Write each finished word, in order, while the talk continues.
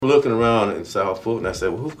Looking around in South Fulton, I said,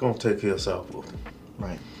 well, who's going to take care of South Fulton?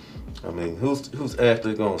 Right. I mean, who's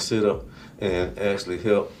actually going to sit up and actually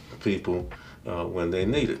help people when they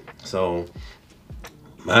need it? So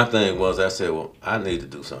my thing was, I said, well, I need to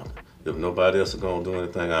do something. If nobody else is going to do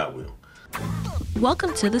anything, I will.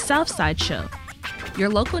 Welcome to the Southside Show, your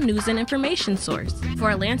local news and information source for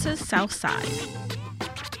Atlanta's Southside.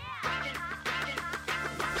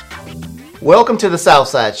 Welcome to the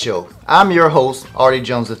Southside Show. I'm your host, Artie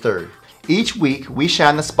Jones III. Each week, we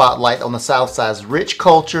shine the spotlight on the Southside's rich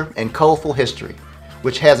culture and colorful history,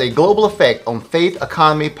 which has a global effect on faith,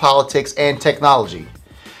 economy, politics, and technology.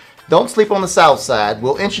 Don't sleep on the Southside.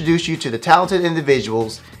 We'll introduce you to the talented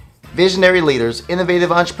individuals, visionary leaders,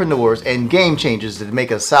 innovative entrepreneurs, and game changers that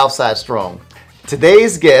make us Southside strong.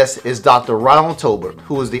 Today's guest is Dr. Ronald Tolbert,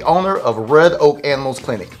 who is the owner of Red Oak Animals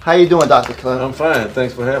Clinic. How you doing, Dr. Clint? I'm fine.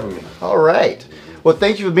 Thanks for having me. All right. Well,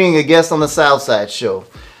 thank you for being a guest on the Southside Show.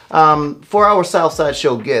 For our Southside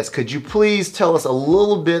Show guest, could you please tell us a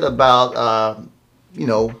little bit about,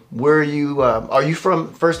 where you are you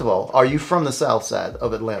from? First of all, are you from the South Side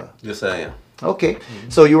of Atlanta? Yes, I am. Okay.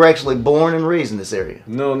 So you were actually born and raised in this area?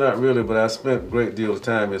 No, not really, but I spent a great deal of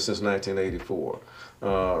time here since 1984.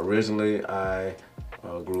 Originally, I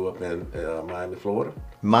grew up in Miami, Florida.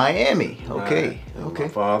 Miami. Okay. My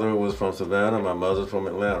father was from Savannah. My mother's from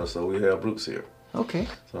Atlanta, so we have roots here. Okay.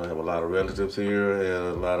 So I have a lot of relatives here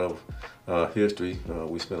and a lot of history.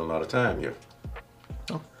 We spent a lot of time here.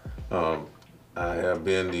 Oh. I have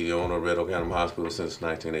been the owner of Red Oak Animal Hospital since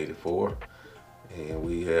 1984, and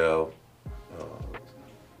we have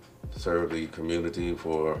served the community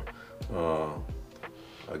for, for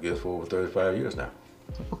over 35 years now.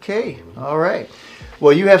 Okay. All right.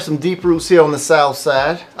 Well, you have some deep roots here on the South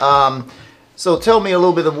Side. So tell me a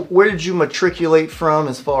little bit of where did you matriculate from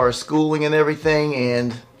as far as schooling and everything?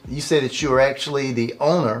 And you said that you are actually the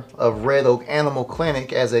owner of Red Oak Animal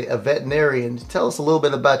Clinic as a veterinarian. Tell us a little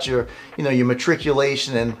bit about your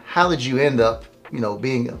matriculation and how did you end up,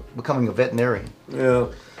 becoming a veterinarian? Yeah,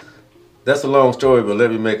 that's a long story, but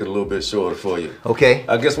let me make it a little bit shorter for you. Okay.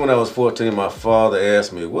 I guess when I was 14, my father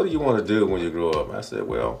asked me, what do you want to do when you grow up? I said,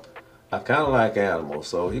 well, I kind of like animals.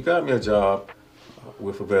 So he got me a job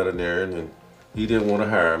with a veterinarian, and he didn't want to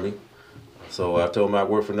hire me. So I told him I'd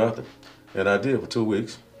work for nothing. And I did for 2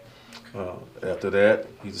 weeks. After that,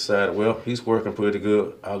 he decided, well, he's working pretty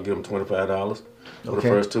good. I'll give him $25 for the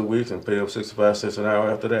first 2 weeks and pay him 65 cents an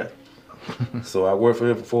hour after that. So I worked for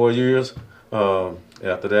him for 4 years.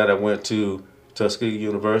 After that, I went to Tuskegee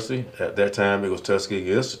University. At that time, it was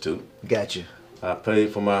Tuskegee Institute. Gotcha. I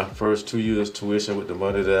paid for my first 2 years tuition with the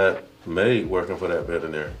money that I made working for that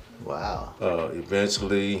veterinarian. Wow.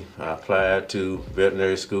 Eventually, I applied to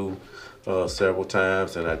veterinary school several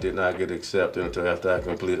times, and I did not get accepted until after I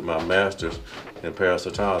completed my master's in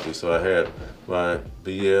parasitology. So I had my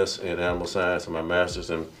BS in animal science and my master's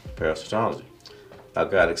in parasitology. I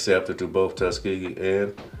got accepted to both Tuskegee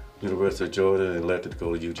and University of Georgia and elected to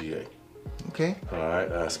go to UGA. Okay. All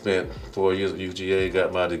right, I spent 4 years at UGA,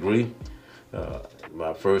 got my degree.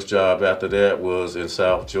 My first job after that was in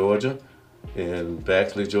South Georgia, in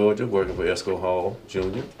Baxley, Georgia, working for Esco Hall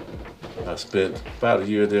Jr. I spent about a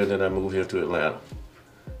year there, then I moved here to Atlanta.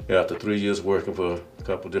 After 3 years working for a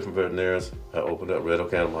couple of different veterinarians, I opened up Red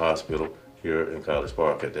Oak Animal Hospital here in College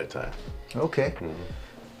Park at that time. Okay.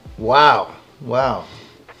 Mm-hmm. Wow.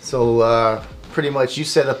 So pretty much you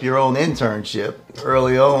set up your own internship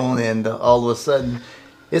early on, and all of a sudden,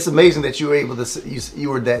 it's amazing that you were able to, you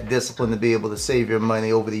were that disciplined to be able to save your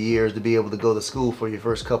money over the years, to be able to go to school for your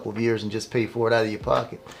first couple of years and just pay for it out of your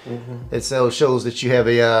pocket. Mm-hmm. It so shows that you have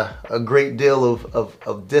a great deal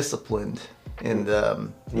of discipline. And I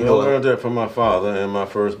learned that from my father and my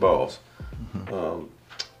first boss. Mm-hmm.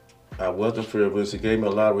 I wasn't privileged. He gave me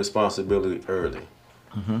a lot of responsibility early.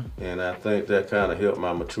 Mm-hmm. And I think that kind of helped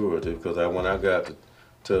my maturity, because when I got to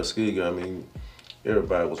Tuskegee,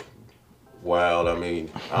 everybody was wild.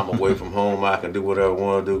 I'm away from home. I can do whatever I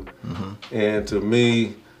want to do. Mm-hmm. And to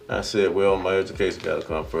me, I said, well, my education got to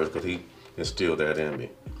come first, because he instilled that in me.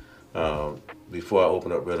 Before I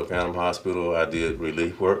opened up Red Oak Animal Hospital, I did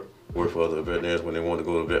relief work for other veterinarians when they wanted to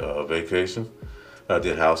go to vacation. I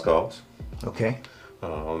did house calls. Okay.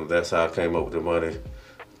 That's how I came up with the money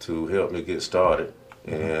to help me get started.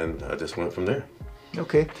 And I just went from there.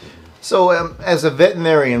 Okay. So as a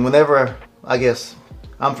veterinarian, whenever, I guess,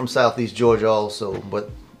 I'm from Southeast Georgia also, but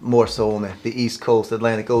more so on the East Coast,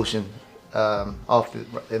 Atlantic Ocean, off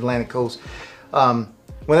the Atlantic Coast.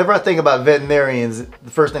 Whenever I think about veterinarians, the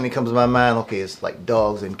first thing that comes to my mind, okay, is like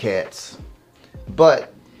dogs and cats.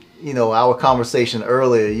 But, our conversation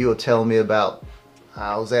earlier, you were telling me about,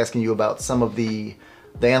 I was asking you about some of the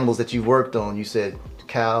the animals that you've worked on. You said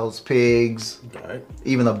cows, pigs, Right.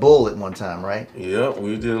 even a bull at one time, right? Yeah,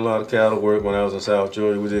 we did a lot of cattle work when I was in South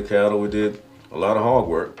Georgia. We did cattle. We did a lot of hog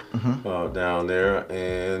work down there,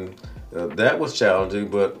 and that was challenging.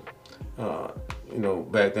 But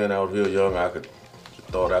back then I was real young.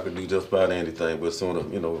 Thought I could do just about anything. But sooner,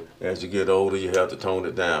 as you get older, you have to tone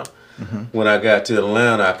it down. When I got to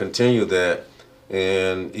Atlanta, I continued that,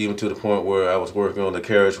 and even to the point where I was working on the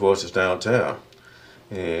carriage horses downtown,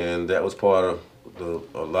 and that was part of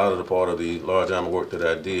a lot of the large animal work that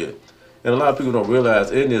I did. And a lot of people don't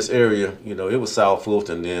realize in this area, it was South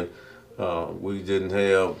Fulton then. We didn't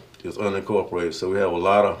have, it was unincorporated, so we have a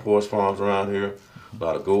lot of horse farms around here, a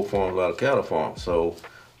lot of goat farms, a lot of cattle farms. So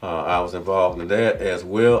I was involved in that, as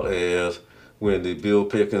well as when the Bill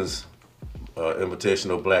Pickens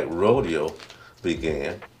Invitational Black Rodeo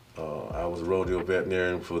began. I was a rodeo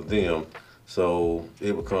veterinarian for them, so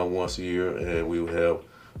it would come once a year, and we would have.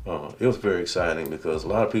 It was very exciting because a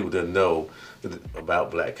lot of people didn't know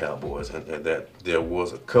about black cowboys, and that there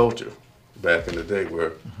was a culture back in the day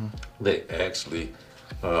where they actually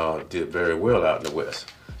did very well out in the West.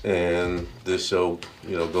 And this show,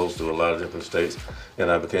 goes through a lot of different states,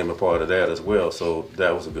 and I became a part of that as well. So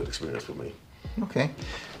that was a good experience for me. Okay.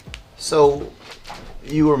 So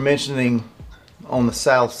you were mentioning on the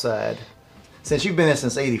South Side, since you've been there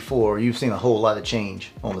since '84, you've seen a whole lot of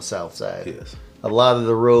change on the South Side. Yes. A lot of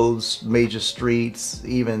the roads, major streets,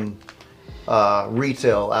 even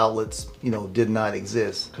retail outlets, did not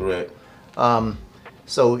exist. Correct. And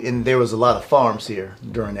there was a lot of farms here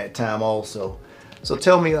during that time also. So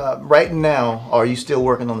tell me, right now, are you still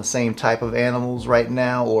working on the same type of animals right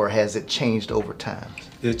now, or has it changed over time?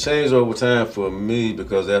 It changed over time for me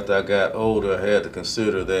because after I got older, I had to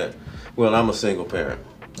consider that, well, I'm a single parent.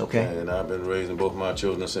 Okay. And I've been raising both my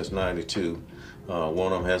children since '92.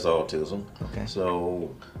 One of them has autism. Okay.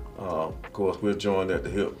 So, of course, we're joined at the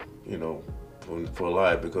hip, for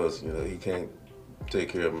life because, he can't take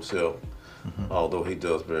care of himself. Although he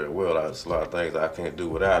does very well. There's a lot of things I can't do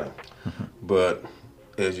without him. But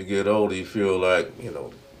as you get older, you feel like,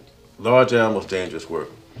 large animals, dangerous work.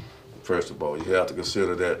 First of all, you have to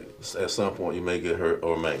consider that at some point you may get hurt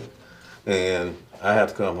or maimed. And I have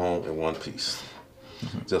to come home in one piece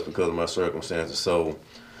just because of my circumstances. So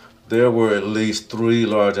there were at least 3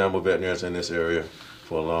 large animal veterinarians in this area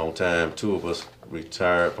for a long time. 2 of us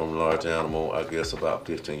retired from large animal, I guess, about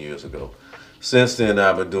 15 years ago. Since then,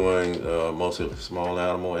 I've been doing mostly small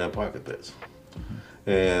animal and pocket pets.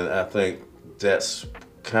 And I think that's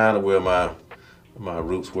kind of where my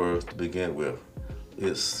roots were to begin with.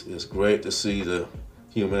 It's great to see the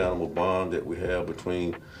human-animal bond that we have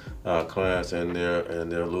between our clients and their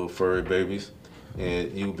little furry babies.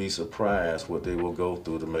 And you'll be surprised what they will go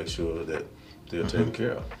through to make sure that they're taken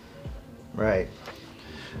care of. Right.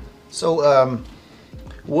 So,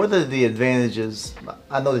 what are the advantages?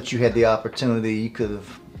 I know that you had the opportunity, you could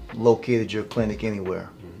have located your clinic anywhere,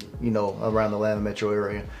 around the Atlanta metro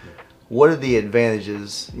area. What are the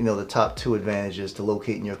advantages, the top 2 advantages to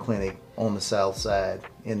locating your clinic on the South Side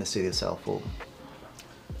in the city of South Fulton?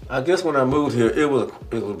 I guess when I moved here, it was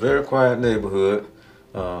a very quiet neighborhood.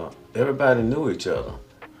 Everybody knew each other,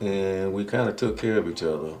 and we kind of took care of each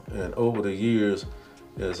other. And over the years,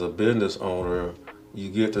 as a business owner, you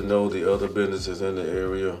get to know the other businesses in the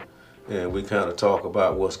area, and we kind of talk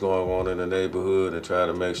about what's going on in the neighborhood and try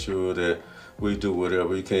to make sure that we do whatever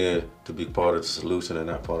we can to be part of the solution and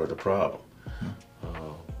not part of the problem.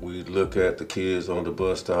 We look at the kids on the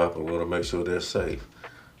bus stop and want to make sure they're safe.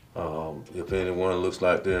 If anyone looks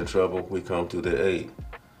like they're in trouble, we come to their aid.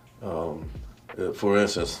 For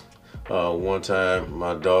instance, one time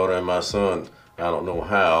my daughter and my son, I don't know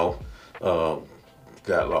how,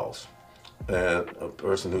 got lost. And a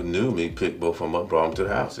person who knew me picked both of them up, brought them to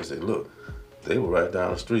the house. They said, look, they were right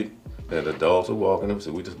down the street, and the dogs were walking them,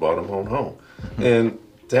 so we just brought them home. And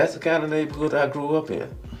that's the kind of neighborhood I grew up in,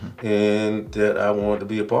 and that I wanted to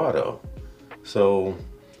be a part of. So,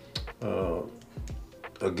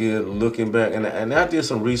 again, looking back, and I did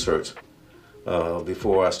some research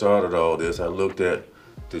before I started all this. I looked at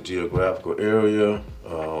the geographical area,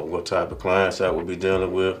 what type of clients I would be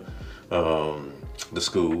dealing with, the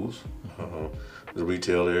schools, the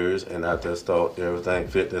retail areas, and I just thought everything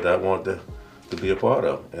fit that I wanted to be a part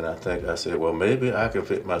of. And I said, well, maybe I can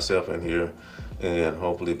fit myself in here and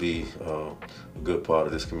hopefully be a good part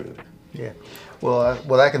of this community. Yeah. Well,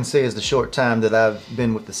 what I can say is the short time that I've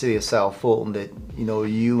been with the city of South Fulton, that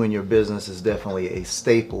you and your business is definitely a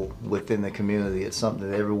staple within the community. It's something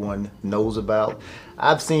that everyone knows about.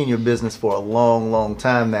 I've seen your business for a long, long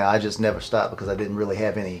time now. I just never stopped because I didn't really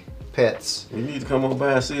have any pets. You need to come on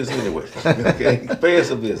by and see us anyway. Okay, pay us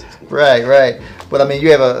a visit. Right. But I mean,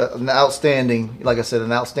 you have an outstanding, like I said,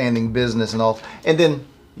 an outstanding business and all. And then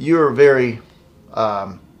you're very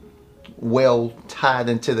well tied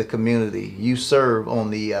into the community. You serve on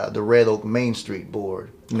the Red Oak Main Street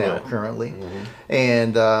board now, currently.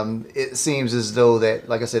 And it seems as though that,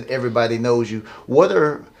 like I said, everybody knows you.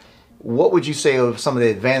 What would you say are some of the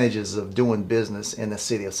advantages of doing business in the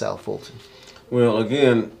city of South Fulton? Well,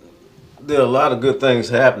 again, there are a lot of good things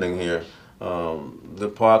happening here. The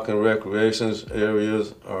park and recreations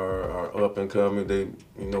areas are up and coming. They,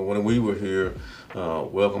 when we were here,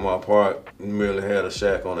 Welcome Our Park merely had a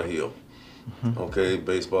shack on a hill. Okay,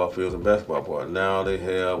 baseball fields and basketball park. Now they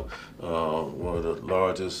have one of the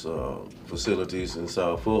largest facilities in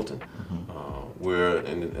South Fulton.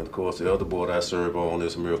 And of course, the other board I serve on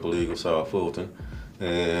is Miracle League of South Fulton,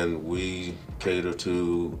 and we cater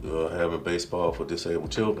to having baseball for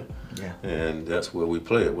disabled children. And that's where we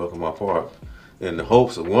play at Welcome Our Park, in the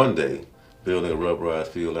hopes of one day building a rubberized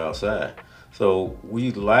field outside. So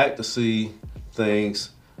we like to see things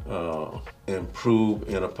improve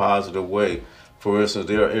in a positive way. For instance,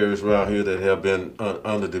 there are areas around here that have been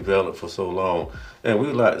underdeveloped for so long, and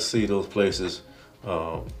we'd like to see those places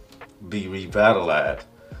be revitalized.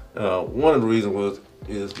 One of the reasons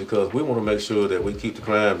is because we want to make sure that we keep the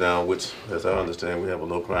crime down, which, as I understand, we have a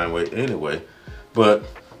low crime rate anyway, but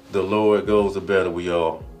the lower it goes, the better we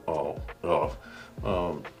all off.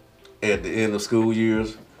 At the end of school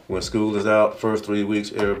years, when school is out, first 3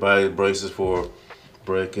 weeks, everybody braces for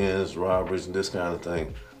break-ins, robberies, and this kind of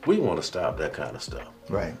thing. We want to stop that kind of stuff.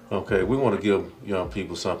 Right. Okay, we want to give young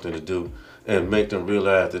people something to do and make them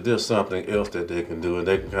realize that there's something else that they can do, and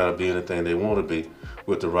they can kind of be anything they want to be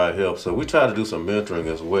with the right help. So we try to do some mentoring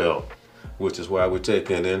as well, which is why we take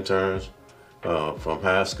in interns from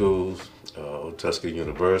high schools, Tuskegee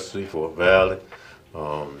University, Fort Valley.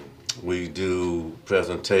 We do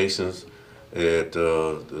presentations at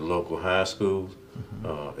the local high schools,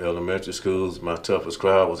 elementary schools. My toughest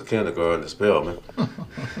crowd was a kindergarten at Spelman.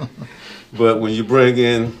 But when you bring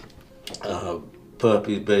in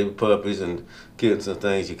baby puppies and kittens and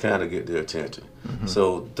things, you kind of get their attention.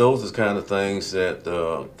 So those are the kind of things that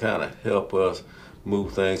kind of help us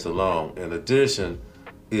move things along. In addition,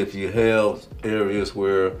 if you have areas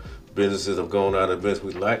where businesses have gone out of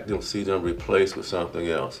business, we'd like to see them replaced with something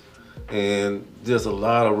else. And there's a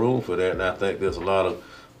lot of room for that, and I think there's a lot of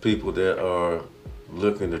people that are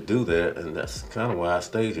looking to do that, and that's kind of why I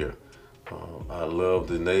stayed here. I love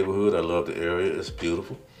the neighborhood, I love the area, it's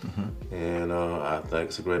beautiful, and I think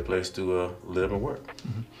it's a great place to live and work.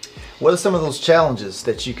 What are some of those challenges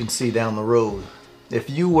that you can see down the road? If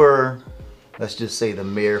you were, let's just say, the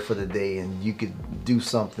mayor for the day, and you could do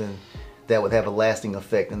something that would have a lasting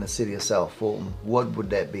effect in the city of South Fulton, what would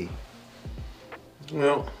that be?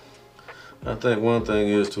 Well, I think one thing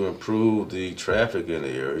is to improve the traffic in the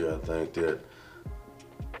area. I think that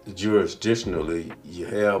jurisdictionally, you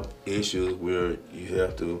have issues where you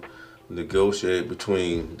have to negotiate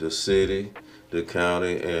between the city, the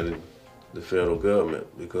county, and the federal government,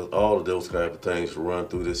 because all of those kinds of things run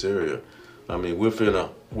through this area. I mean, within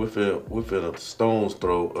a stone's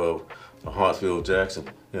throw of Hartsfield-Jackson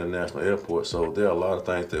International Airport, so there are a lot of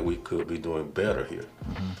things that we could be doing better here,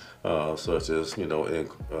 such as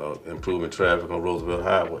improving traffic on Roosevelt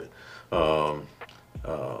Highway,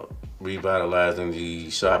 revitalizing the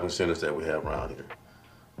shopping centers that we have around here,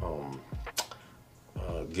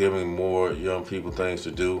 giving more young people things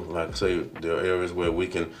to do. Like I say, there are areas where we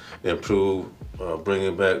can improve,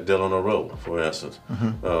 bringing back Delano Road, for instance.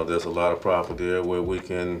 There's a lot of property there where we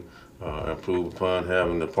can improve upon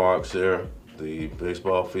having the parks there, the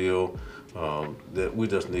baseball field, that we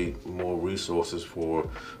just need more resources for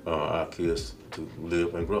our kids to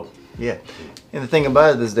live and grow. Yeah, and the thing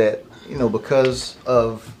about it is that, because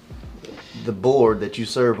of the board that you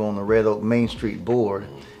serve on, the Red Oak Main Street board,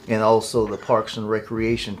 and also the Parks and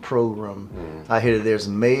Recreation program, I hear that there's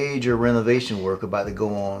major renovation work about to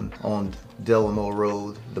go on Delano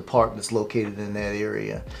Road, the park that's located in that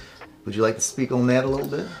area. Would you like to speak on that a little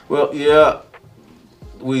bit? Well, yeah,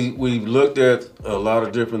 we looked at a lot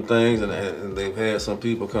of different things, and they've had some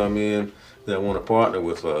people come in that want to partner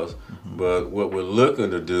with us. But what we're looking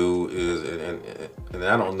to do is, and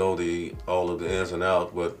I don't know all of the ins and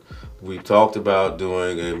outs, but we talked about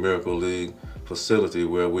doing a Miracle League facility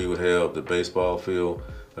where we would have the baseball field,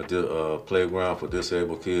 a playground for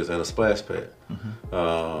disabled kids, and a splash pad.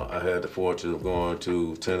 I had the fortune of going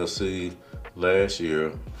to Tennessee last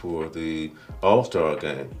year for the All-Star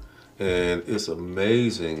game, and it's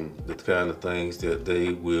amazing the kind of things that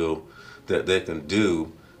they can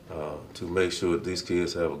do to make sure that these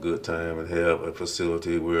kids have a good time and have a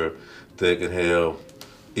facility where they can have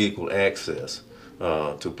equal access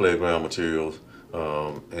to playground materials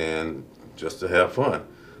and just to have fun.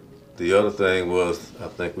 The other thing was, I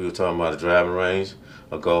think we were talking about a driving range,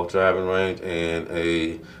 a golf driving range, and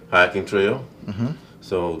a hiking trail.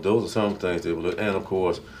 So those are some things that we look, and of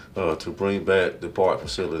course, to bring back the park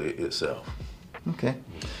facility itself. Okay.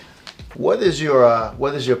 What is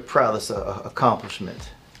your proudest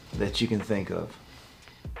accomplishment that you can think of?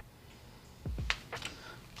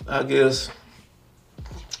 I guess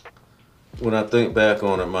when I think back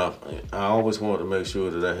on it, I always wanted to make sure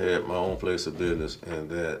that I had my own place of business and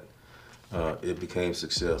that it became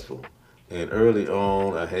successful. And early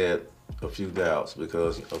on, I had a few doubts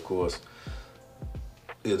because, of course,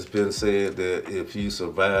 it's been said that if you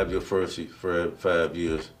survive your first 5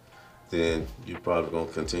 years, then you're probably going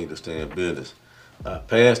to continue to stay in business. I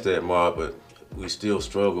passed that mark, but we still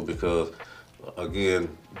struggle because,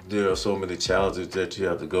 again, there are so many challenges that you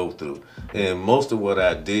have to go through. And most of what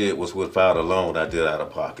I did was without a loan. I did out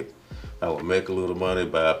of pocket. I would make a little money,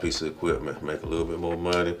 buy a piece of equipment, make a little bit more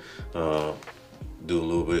money, do a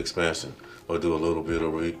little bit of expansion, or do a little bit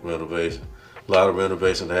of renovation. A lot of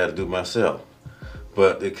renovation I had to do myself.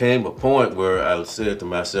 But there came a point where I said to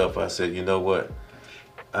myself, I said, you know what?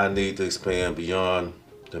 I need to expand beyond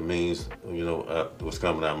the means, what's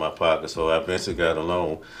coming out of my pocket. So I eventually got a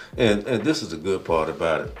loan. And this is the good part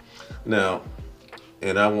about it. Now,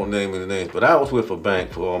 and I won't name any names, but I was with a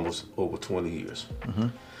bank for almost over 20 years.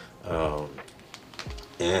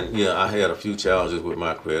 And yeah, I had a few challenges with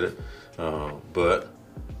my credit. But,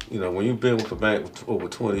 when you've been with a bank for over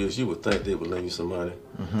 20 years, you would think they would lend you some money,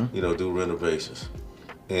 do renovations.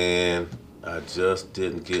 And I just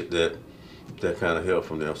didn't get that kind of help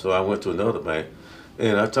from them. So I went to another bank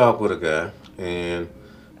and I talked with a guy and,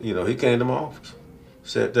 he came to my office,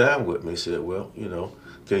 sat down with me, said, well,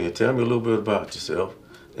 can you tell me a little bit about yourself?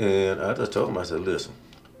 And I just told him, I said, listen,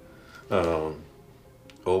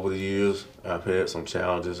 over the years, I've had some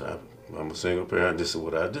challenges. I'm a single parent, this is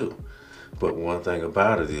what I do. But one thing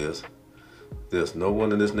about it is, there's no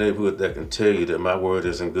one in this neighborhood that can tell you that my word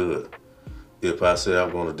isn't good. If I say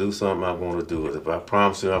I'm going to do something, I'm going to do it. If I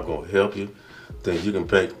promise you I'm going to help you, then you can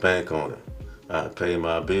bank on it. I pay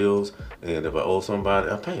my bills, and if I owe somebody,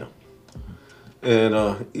 I pay them.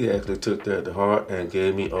 And he actually took that to heart and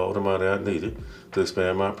gave me all the money I needed to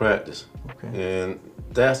expand my practice. Okay. And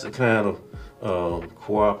that's the kind of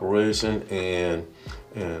cooperation and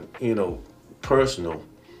personal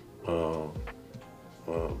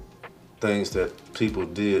things that people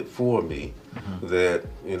did for me that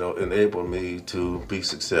enabled me to be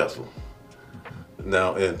successful.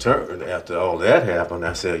 Now, in turn, after all that happened,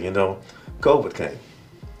 I said, COVID came.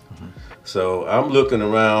 So I'm looking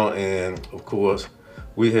around, and of course,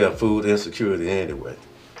 we have food insecurity anyway,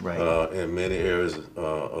 right? In many areas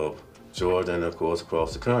of Georgia and of course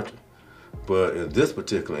across the country. But in this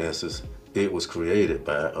particular instance, it was created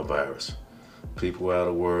by a virus. People were out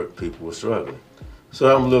of work, people were struggling.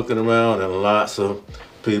 So I'm looking around, and lots of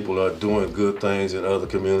people are doing good things in other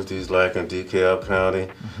communities, like in DeKalb County.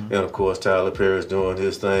 And of course, Tyler Perry's doing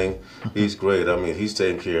his thing. He's great. I mean, he's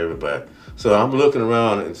taking care of everybody. So I'm looking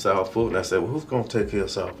around in South Fulton. I said, well, who's going to take care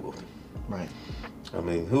of South Fulton? Right. I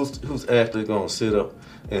mean, who's actually going to sit up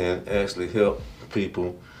and actually help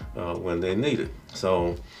people when they need it?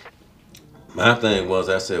 So my thing was,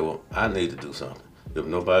 I said, well, I need to do something. If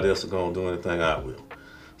nobody else is going to do anything, I will.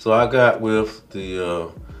 So I got with the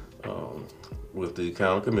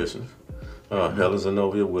county commissioners, Helen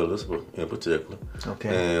Zenobia Willis in particular,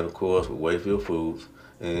 and of course with Wayfield Foods,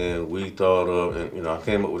 and we thought of, and I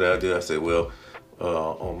came up with the idea. I said, well,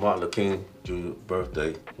 on Martin Luther King Jr.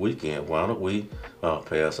 birthday weekend, why don't we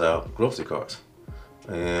pass out grocery carts?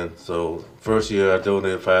 And so first year I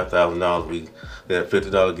donated $5,000. We had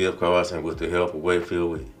 $50 gift cards, and with the help of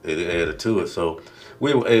Wayfield, they added to it. So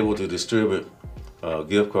we were able to distribute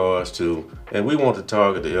gift cards and we want to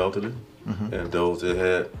target the elderly and those that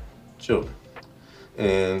had children.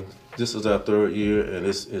 And this is our third year, and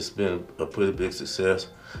it's been a pretty big success,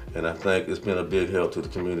 and I think it's been a big help to the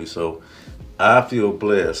community. So I feel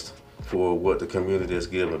blessed for what the community has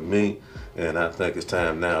given me, and I think it's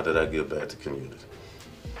time now that I give back to the community.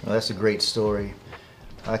 Well, that's a great story.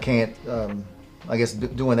 I can't, I guess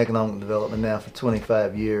doing economic development now for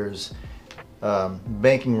 25 years,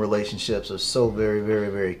 banking relationships are so very, very,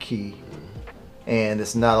 very key. And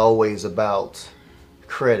it's not always about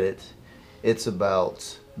credit, it's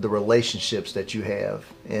about the relationships that you have.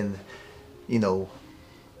 And,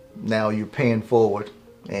 now you're paying forward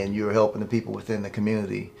and you're helping the people within the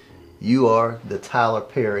community. you are the Tyler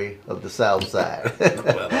Perry of the Southside.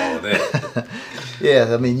 Well, all that.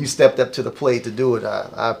 Yeah, I mean, you stepped up to the plate to do it.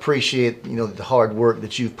 I appreciate, the hard work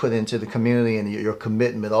that you've put into the community and your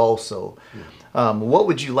commitment also. What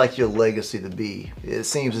would you like your legacy to be? It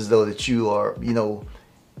seems as though that you are,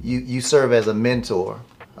 you serve as a mentor.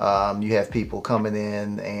 You have people coming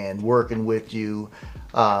in and working with you.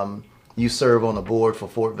 You serve on the board for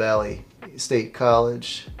Fort Valley State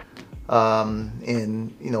College,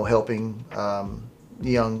 in helping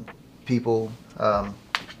young people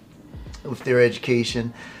with their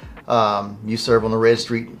education. You serve on the Red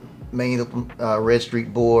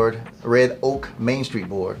Oak Main Street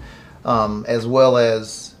Board, as well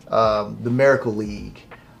as the Miracle League.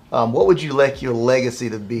 What would you like your legacy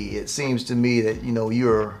to be? It seems to me that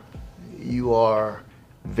you are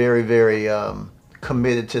very, very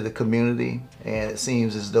committed to the community, and it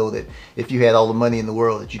seems as though that if you had all the money in the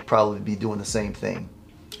world, that you'd probably be doing the same thing.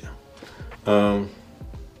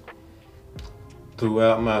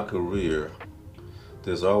 Throughout my career,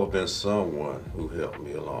 there's always been someone who helped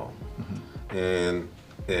me along. And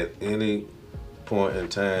at any point in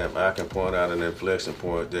time, I can point out an inflection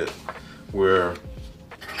point that where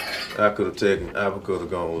I could have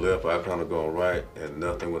gone left, I could have gone right, and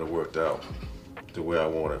nothing would have worked out the way I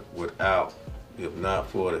wanted if not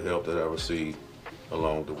for the help that I received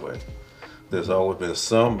along the way. There's always been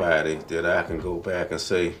somebody that I can go back and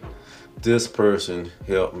say, this person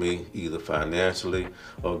helped me either financially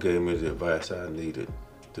or gave me the advice I needed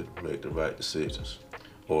to make the right decisions,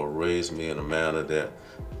 or raised me in a manner that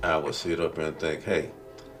I would sit up and think, hey,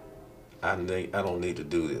 I don't need to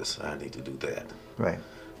do this, I need to do that. Right.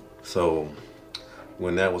 So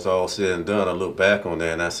when that was all said and done, I look back on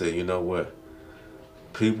that and I said, you know what?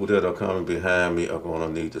 People that are coming behind me are going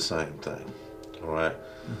to need the same thing, all right?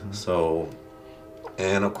 So,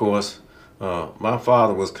 and of course, my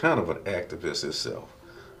father was kind of an activist himself.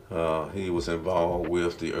 He was involved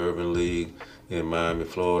with the Urban League in Miami,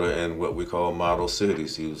 Florida, and what we call Model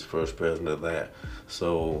Cities. He was the first president of that.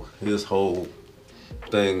 So his whole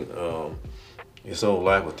thing, his whole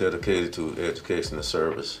life was dedicated to education and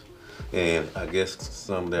service. And I guess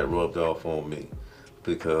some of that rubbed off on me,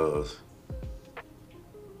 because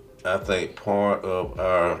I think part of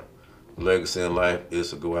our legacy in life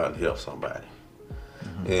is to go out and help somebody.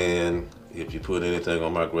 And if you put anything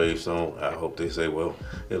on my gravestone, I hope they say, well,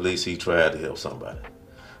 at least he tried to help somebody.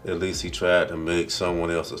 At least he tried to make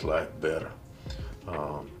someone else's life better.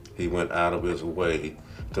 He went out of his way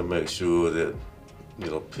to make sure that,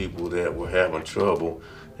 people that were having trouble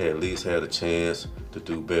at least had a chance to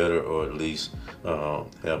do better, or at least have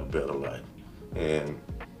a better life. And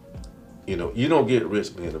you don't get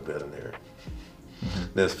rich being a veterinarian.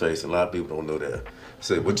 Let's face it, a lot of people don't know that.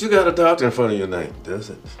 Say, but you got a doctor in front of your name. Does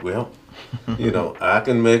it? Well, I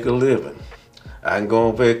can make a living. I can go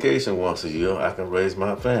on vacation once a year. I can raise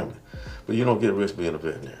my family. But you don't get rich being a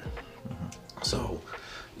veterinarian. So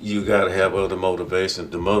you got to have other motivation.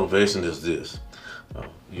 The motivation is this.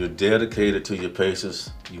 You're dedicated to your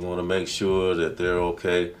patients. You want to make sure that they're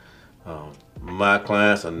okay. My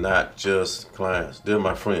clients are not just clients. They're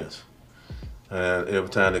my friends. And every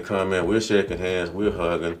time they come in, we're shaking hands, we're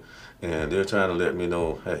hugging, and they're trying to let me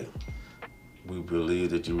know, hey, we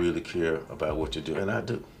believe that you really care about what you do, and I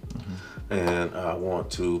do. And I want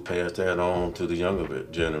to pass that on to the younger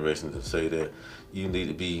generation to say that you need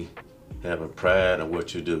to be having pride in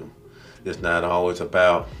what you do. It's not always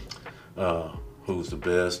about who's the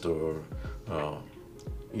best, or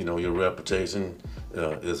your reputation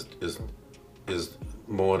is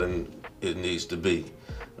more than it needs to be.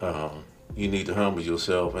 You need to humble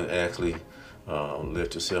yourself and actually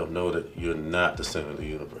let yourself know that you're not the center of the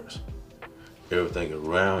universe. Everything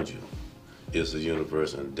around you is the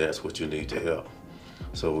universe, and that's what you need to help.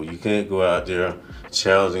 So you can't go out there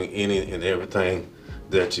challenging any and everything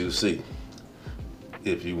that you see.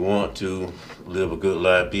 If you want to live a good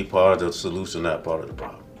life, be part of the solution, not part of the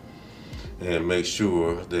problem. And make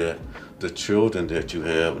sure that the children that you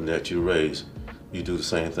have and that you raise, you do the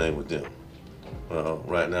same thing with them.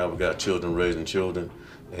 Right now we got children raising children,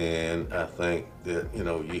 and I think that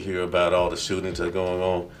you hear about all the shootings that are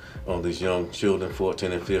going on these young children,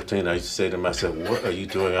 14 and 15. I used to say to myself, what are you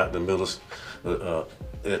doing out in the middle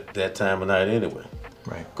at that time of night anyway?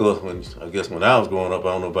 Right. Because I guess when I was growing up,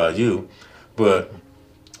 I don't know about you, but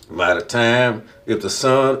by the time, if the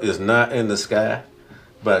sun is not in the sky,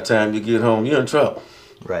 by the time you get home, you're in trouble.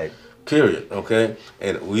 Right. Period. Okay?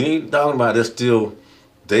 And we ain't talking about it's still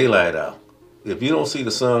daylight out. If you don't see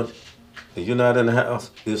the sun and you're not in the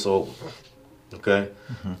house, it's over. Okay?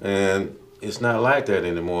 And it's not like that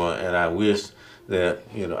anymore. And I wish that,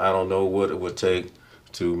 I don't know what it would take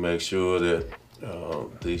to make sure that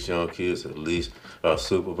these young kids at least are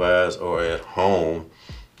supervised or at home,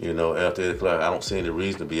 you know, after 8 o'clock. I don't see any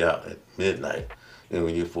reason to be out at midnight, and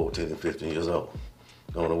when you're 14 and 15 years old,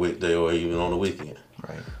 on a weekday or even on a weekend.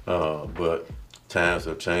 Right. But times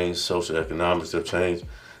have changed, social economics have changed,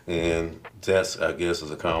 and that's, I guess,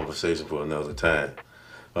 is a conversation for another time.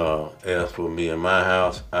 As for me and my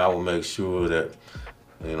house, I will make sure that,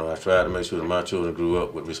 you know, I try to make sure that my children grew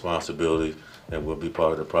up with responsibility and will be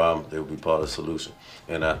part of the problem. They will be part of the solution.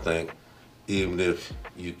 And I think even if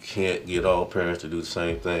you can't get all parents to do the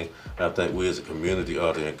same thing, I think we as a community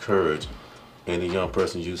ought to encourage any young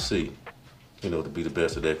person you see, you know, to be the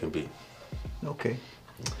best that they can be. Okay.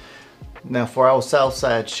 Now, for our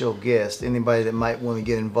Southside Show guests, anybody that might want to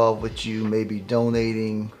get involved with you, maybe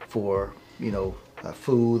donating for, you know,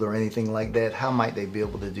 food or anything like that, how might they be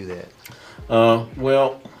able to do that?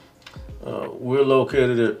 We're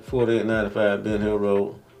located at 4895 Ben Hill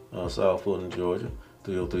Road, South Fulton, Georgia,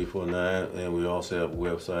 30349, and we also have a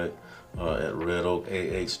website at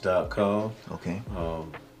redoakah.com. Okay.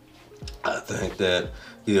 I think that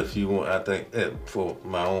if you want, I think that for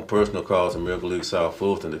my own personal cause in Miracle League South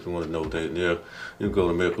Fulton, if you want to know there, you can go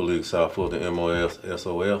to Miracle League South Fulton,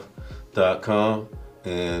 MOSSOF.com,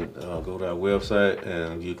 and go to our website,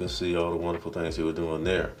 and you can see all the wonderful things that we're doing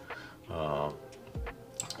there. And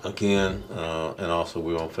also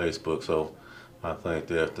we're on Facebook, so I think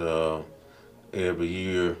that every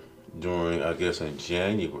year during, I guess in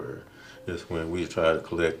January, is when we try to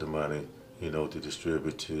collect the money, you know, to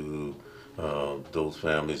distribute to those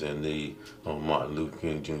families in need on Martin Luther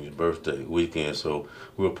King Jr.'s birthday weekend. So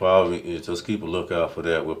we'll probably, just keep a lookout for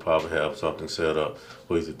that. We'll probably have something set up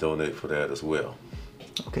for you to donate for that as well.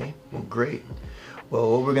 Okay, well, great.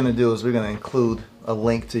 Well, what we're going to do is we're going to include a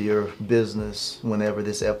link to your business whenever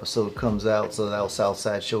this episode comes out, so that our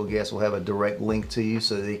Southside Show guests will have a direct link to you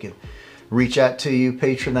so they can reach out to you,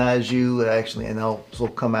 patronize you, actually, and also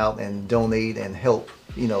come out and donate and help,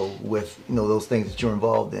 you know, with, you know, those things that you're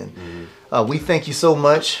involved in. Mm-hmm. We thank you so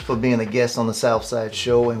much for being a guest on the Southside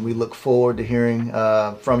Show, and we look forward to hearing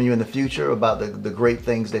from you in the future about the great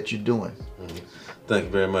things that you're doing. Mm-hmm. Thank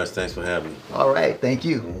you very much. Thanks for having me. All right. Thank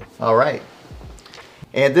you. Mm-hmm. All right.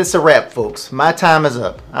 And this is a wrap, folks. My time is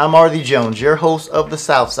up. I'm Artie Jones, your host of the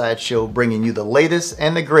Southside Show, bringing you the latest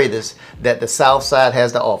and the greatest that the Southside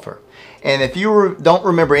has to offer. And if you don't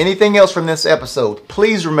remember anything else from this episode,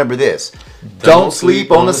 please remember this. Don't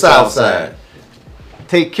sleep on the Southside.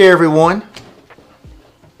 Take care, everyone.